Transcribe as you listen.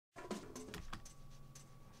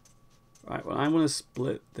Right, well, I'm going to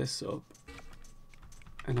split this up.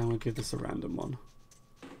 And I'm going to give this a random one.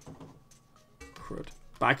 Crud.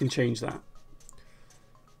 But I can change that.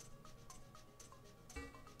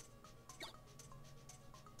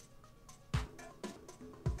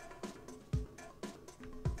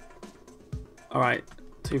 Alright,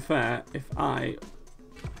 to be fair, if I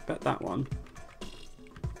bet that one,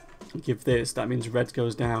 give this, that means red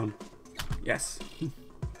goes down. Yes.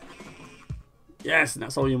 Yes, and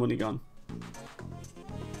that's all your money gone.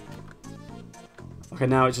 Okay,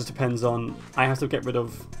 now it just depends on... I have to get rid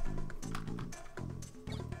of...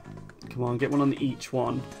 Come on, get one on each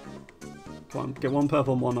one. Come on, get one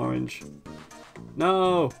purple and one orange.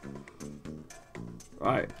 No!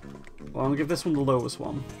 Right. Well, I'm going to give this one the lowest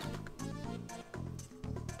one.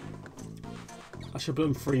 I should put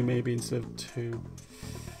them 3 maybe instead of 2.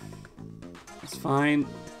 That's fine.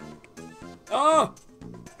 Oh!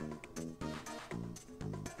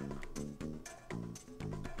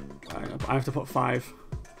 I have to put 5.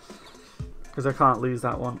 Because I can't lose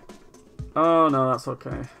that one. Oh no, that's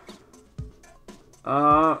okay.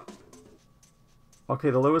 Okay,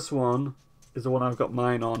 the lowest one is the one I've got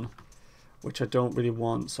mine on. Which I don't really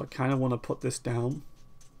want. So I kind of want to put this down.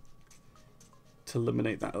 To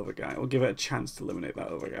eliminate that other guy. Or give it a chance to eliminate that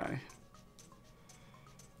other guy.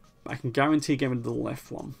 I can guarantee getting rid of the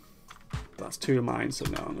left one. But that's 2 of mine, so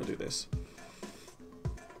no, I'm going to do this.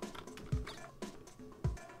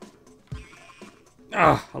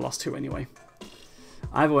 Ah, I lost 2 anyway.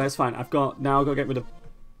 Either way, it's fine. I've got... Now I've got to get rid of...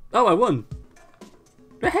 Oh, I won!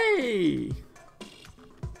 Hey!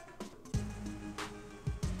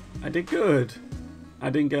 I did good. I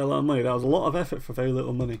didn't get a lot of money. That was a lot of effort for very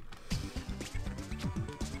little money.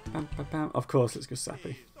 Bam, bam, bam. Of course, let's go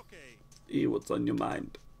sappy. E, what's on your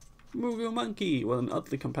mind? Moogle Monkey! What an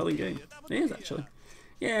utterly compelling game. It is, actually.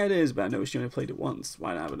 Yeah, it is, but I noticed you only played it once.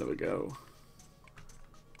 Why not have another go?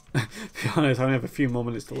 To be honest, I only have a few more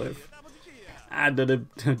minutes to live.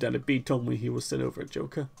 Daddy B told me he was sent over a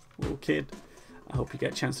Joker. Little kid. I hope you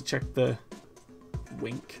get a chance to check the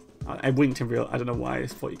wink. I winked in real... I don't know why. I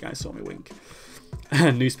thought you guys saw me wink.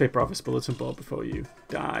 Newspaper office bulletin board before you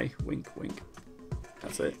die. Wink, wink.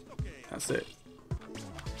 That's it. That's it.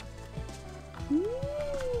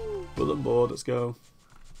 Bulletin board, let's go.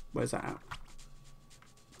 Where's that at?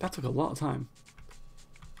 That took a lot of time.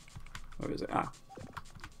 Where is it? Ah.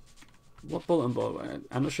 What bulletin board?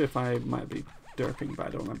 I'm not sure if I might be derping, but I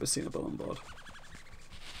don't remember seeing a bulletin board.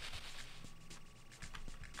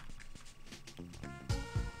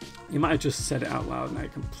 You might have just said it out loud and I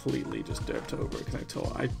completely just derped over it because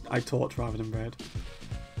I taught rather than read.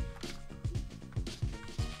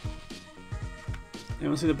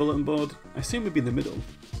 Anyone see the bulletin board? I assume it would be in the middle.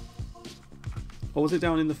 Or was it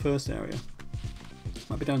down in the first area?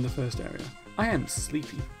 Might be down in the first area. I am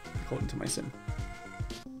sleepy, according to my sim.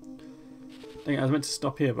 Dang it, I was meant to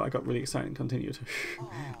stop here, but I got really excited and continued.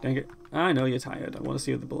 Dang it. I know you're tired. I want to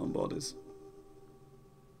see what the bulletin board is.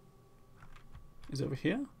 Is it over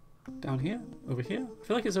here? Down here? Over here? I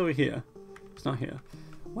feel like it's over here. It's not here.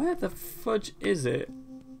 Where the fudge is it?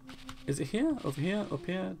 Is it here? Over here? Up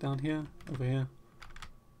here? Down here? Over here?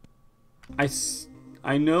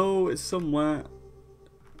 I know it's somewhere.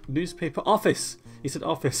 Newspaper office! He said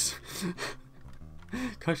office.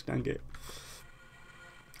 Gosh dang it.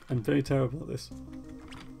 I'm very terrible at this.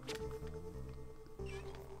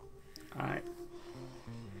 Alright.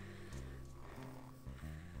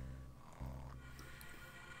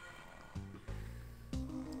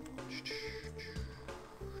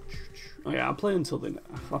 Oh yeah, I'll play until the...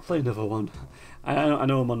 I'll play another one. I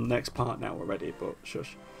know I'm on the next part now already, but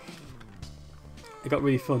shush. It got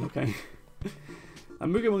really fun, okay?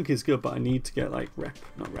 And Moogle Monkey is good, but I need to get like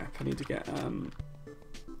not rep. I need to get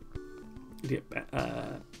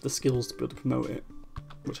the skills to be able to promote it,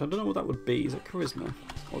 which I don't know what that would be. Is it charisma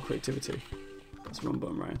or creativity? That's the wrong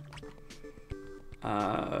button,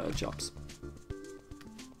 right? Jobs.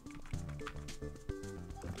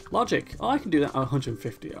 Logic. Oh, I can do that.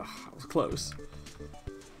 150. Oh, that was close.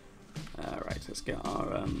 Right, let's get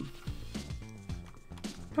our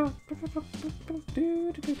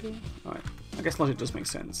Alright, I guess logic does make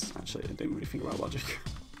sense. Actually, I didn't really think about logic.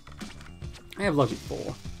 I have logic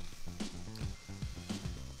 4.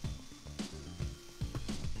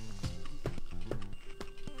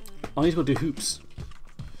 I need to go do hoops.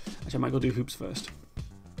 Actually, I might go do hoops first.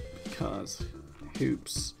 Because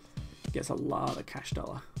hoops gets a lot of cash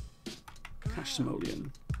dollar. Cash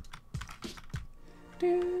simoleon.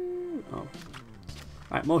 Oh.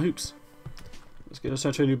 Alright, more hoops. Let's get us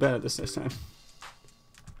try to do better this time.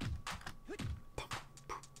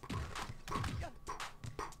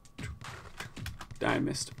 I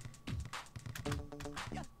missed.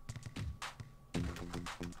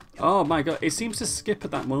 Oh my god, it seems to skip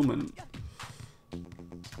at that moment.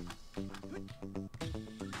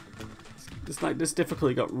 It's like this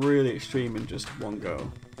difficulty got really extreme in just one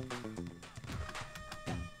go.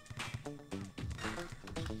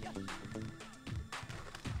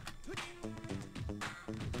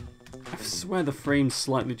 I swear the frame's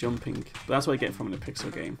slightly jumping, but that's what I get from in a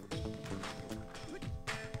pixel game.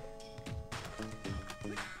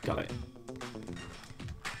 Got it.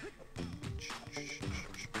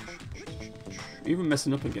 Even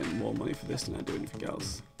messing up and getting more money for this than I do anything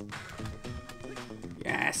else.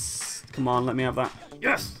 Yes! Come on, let me have that.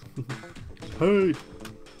 Yes! Hey!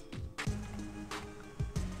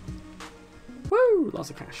 Woo! Lots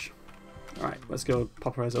of cash. Alright, let's go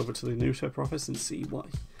pop our eyes over to the newspaper office and see what...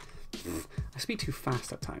 I speak too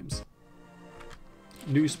fast at times.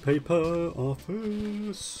 Newspaper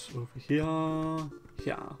office over here.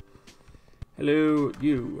 Here. Hello,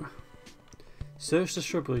 you. Search the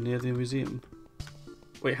shrubbery near the museum.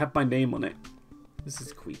 Wait, it had my name on it. This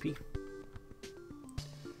is creepy.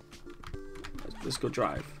 Let's go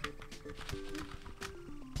drive.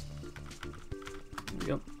 There we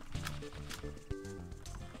go.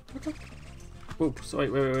 Okay. Whoa, sorry,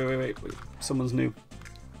 wait. Someone's new.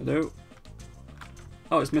 Hello?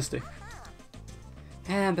 Oh, it's Misty.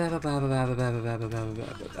 Don't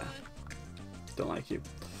like you.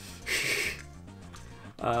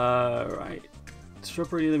 Right.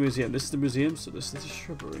 Shrubbery in the museum. This is the museum, so this is the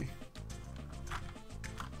shrubbery.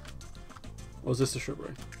 Or is this the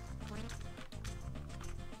shrubbery?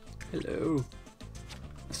 Hello.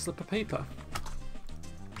 A slip of paper.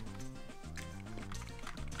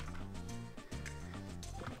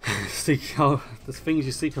 Seek out the things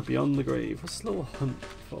you seek are beyond the grave. What's a little hunt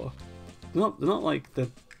for? They're not like the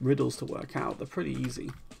riddles to work out. They're pretty easy.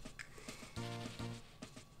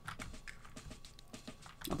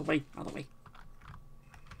 Out the way, out the way.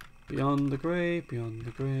 Beyond the grave, beyond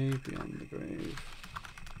the grave, beyond the grave.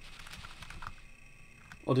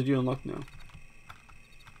 Or did you unlock now?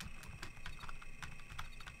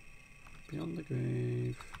 Beyond the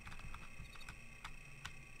grave.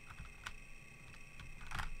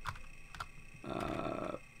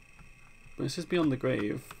 When it says beyond the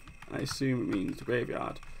grave, I assume it means the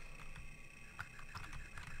graveyard.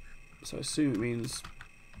 So I assume it means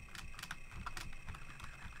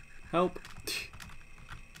help.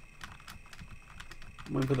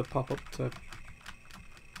 I'm waiting for the pop-up to...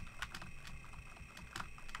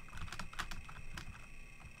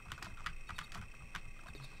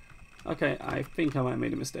 Okay, I think I might have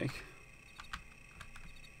made a mistake.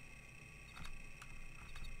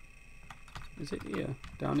 Is it here?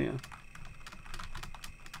 Down here?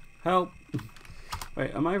 Help!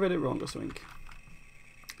 Wait, am I read it wrong or something?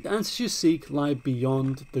 The answers you seek lie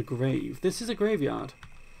beyond the grave. This is a graveyard.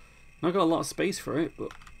 I've got a lot of space for it,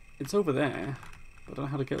 but it's over there. But I don't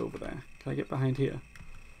know how to get over there. Can I get behind here?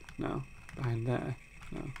 No. Behind there?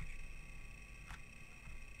 No.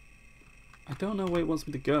 I don't know where it wants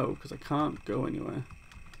me to go, because I can't go anywhere.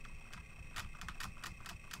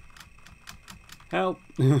 Help!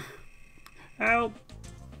 Help!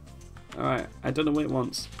 Alright, I don't know what it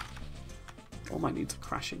wants. All my needs are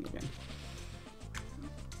crashing again.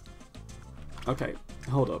 Okay,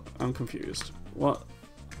 hold up. I'm confused. What?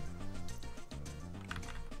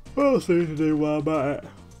 What else do I need to do while I'm at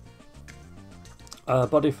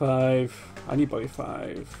it? Body 5. I need body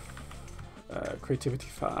 5. Creativity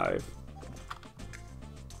 5.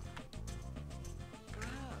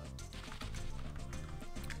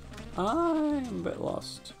 I'm a bit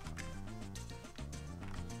lost.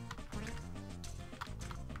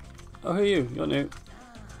 Oh, who are you? You're new.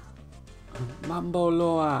 Mambo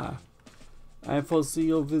Loa. I foresee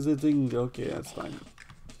you visiting. Okay, that's fine.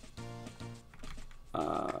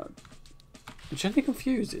 I'm generally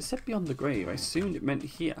confused. It said beyond the grave. I assumed it meant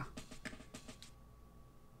here.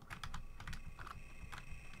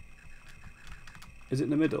 Is it in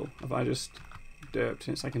the middle? Have I just derped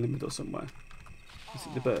and it's like in the middle somewhere? Is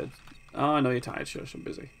it the bird? Oh, I know you're tired. Shush, I'm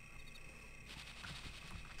busy.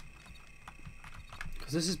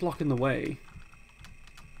 Because this is blocking the way.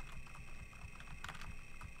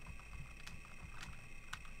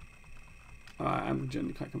 Alright, I'm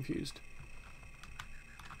genuinely quite confused.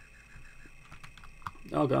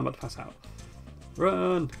 Oh god, I'm about to pass out.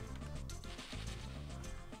 Run!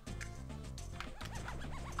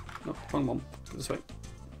 No, wrong one. Go this way.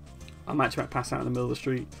 I might actually pass out in the middle of the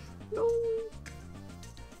street. No!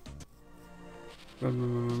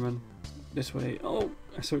 Run. This way. Oh,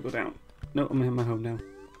 I saw it go down. No, I'm in my home now.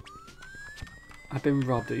 I've been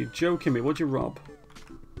robbed. Are you joking me? What'd you rob?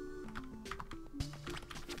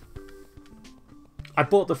 I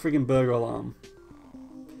bought the friggin' burglar alarm.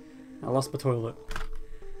 I lost my toilet.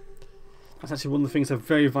 That's actually one of the things I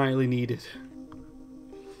very vitally needed.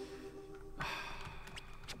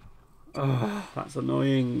 That's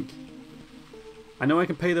annoying. I know I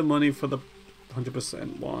can pay the money for the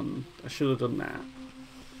 100% one. I should have done that.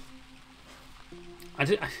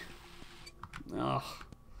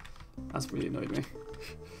 That's really annoyed me. I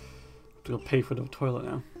have to go pay for the toilet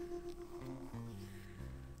now.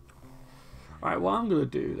 Alright, what I'm gonna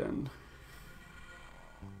do then.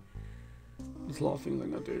 There's a lot of things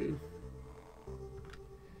I'm gonna do.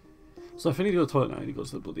 So if I need to go to the toilet now, I need to go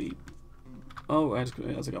to the bloody... Oh, as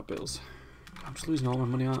I got bills. I'm just losing all my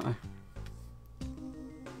money, aren't I?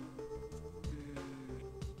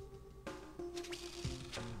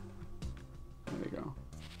 There we go.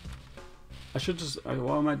 I should just...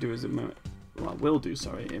 what I might do is... well, I will do,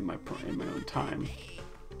 sorry, in my own time,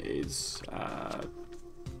 is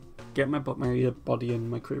get my body and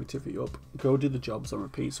my creativity up, go do the jobs on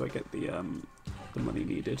repeat so I get the money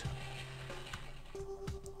needed.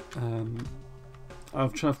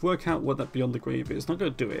 I've tried to work out what that Beyond the Grave is. Not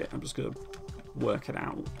going to do it, I'm just going to work it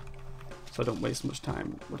out so I don't waste much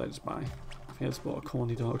time. What did I just buy? I think I just bought a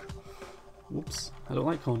corny dog. Whoops, I don't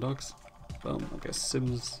like corn dogs. Well, I guess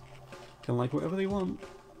Sims can like whatever they want.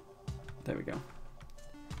 There we go.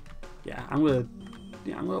 Yeah, I'm gonna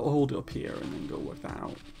hold it up here and then go work that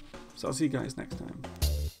out. So I'll see you guys next time.